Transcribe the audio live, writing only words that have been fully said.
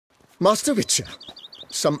Master Witcher,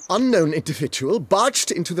 some unknown individual barged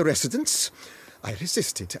into the residence. I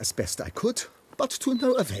resisted as best I could, but to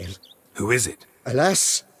no avail. Who is it?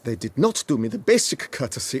 Alas, they did not do me the basic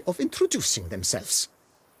courtesy of introducing themselves.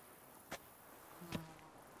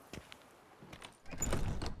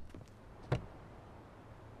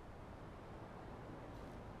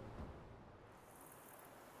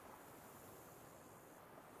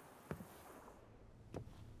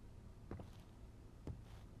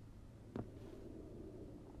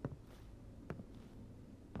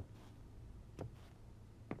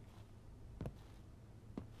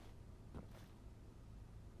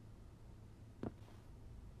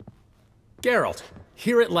 Geralt,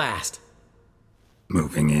 here at last.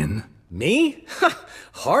 Moving in? Me?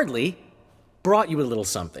 Hardly. Brought you a little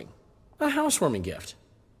something. A housewarming gift.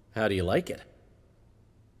 How do you like it?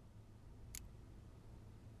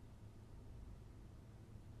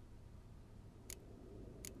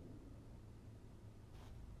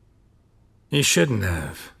 You shouldn't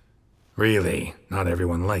have. Really, not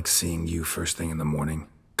everyone likes seeing you first thing in the morning.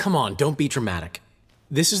 Come on, don't be dramatic.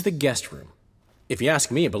 This is the guest room. If you ask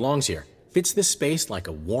me, it belongs here. Fits this space like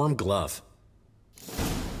a warm glove.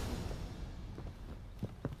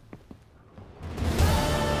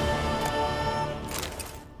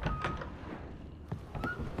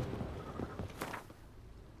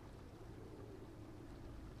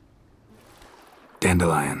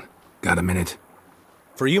 Dandelion, got a minute?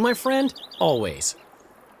 For you, my friend, always.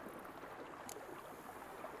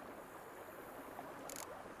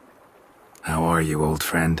 How are you, old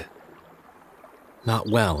friend? Not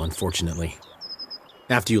well, unfortunately.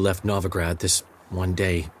 After you left Novigrad, this one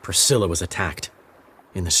day, Priscilla was attacked.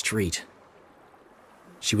 In the street.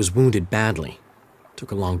 She was wounded badly.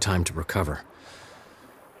 Took a long time to recover.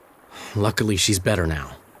 Luckily, she's better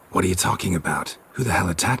now. What are you talking about? Who the hell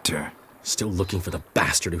attacked her? Still looking for the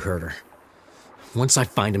bastard who hurt her. Once I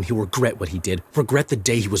find him, he'll regret what he did. Regret the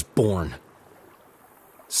day he was born.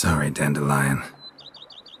 Sorry, Dandelion.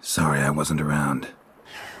 Sorry I wasn't around.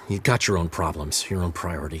 You've got your own problems, your own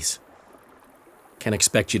priorities. Can't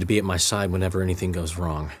expect you to be at my side whenever anything goes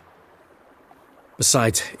wrong.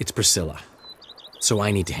 Besides, it's Priscilla, so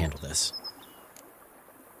I need to handle this.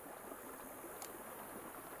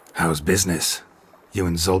 How's business? You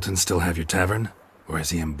and Zoltan still have your tavern? Or has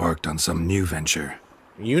he embarked on some new venture?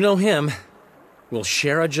 You know him. We'll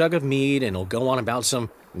share a jug of mead and he'll go on about some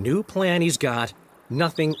new plan he's got.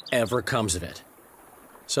 Nothing ever comes of it.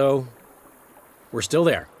 So, we're still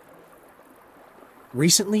there.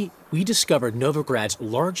 Recently, we discovered Novigrad's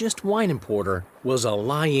largest wine importer was a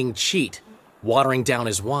lying cheat, watering down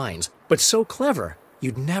his wines, but so clever,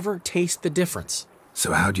 you'd never taste the difference.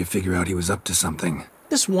 So how'd you figure out he was up to something?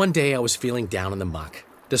 This one day I was feeling down in the muck.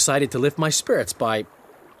 Decided to lift my spirits by,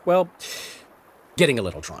 well, getting a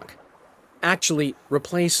little drunk. Actually,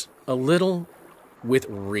 replace a little with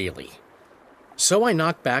really. So I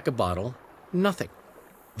knocked back a bottle, nothing.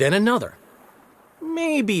 Then another.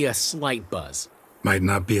 Maybe a slight buzz. Might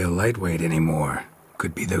not be a lightweight anymore.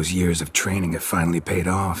 Could be those years of training have finally paid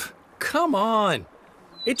off. Come on!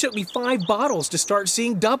 It took me 5 bottles to start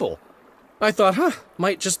seeing double. I thought,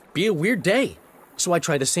 might just be a weird day. So I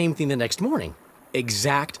tried the same thing the next morning.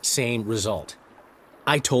 Exact same result.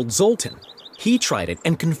 I told Zoltan. He tried it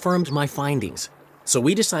and confirmed my findings. So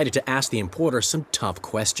we decided to ask the importer some tough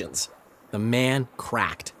questions. The man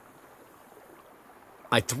cracked.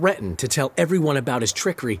 I threatened to tell everyone about his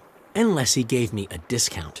trickery unless he gave me a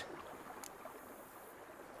discount.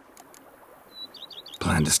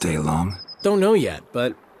 Plan to stay long? Don't know yet,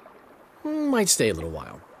 but might stay a little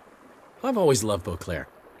while. I've always loved Beauclair.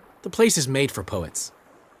 The place is made for poets.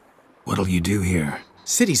 What'll you do here?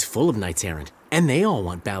 City's full of knights errant, and they all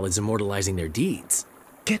want ballads immortalizing their deeds.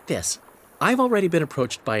 Get this. I've already been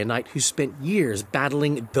approached by a knight who spent years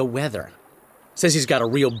battling the weather. Says he's got a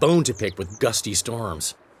real bone to pick with gusty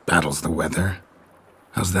storms. Battles the weather?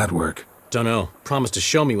 How's that work? Dunno. Promised to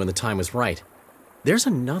show me when the time was right. There's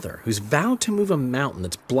another who's vowed to move a mountain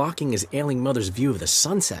that's blocking his ailing mother's view of the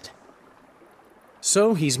sunset.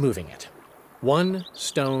 So he's moving it. 1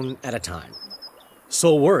 stone at a time.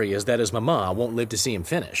 Sole worry is that his mama won't live to see him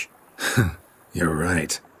finish. You're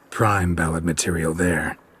right. Prime ballad material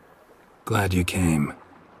there. Glad you came.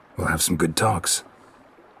 We'll have some good talks.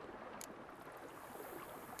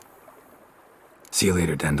 See you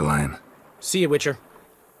later, Dandelion. See you, Witcher.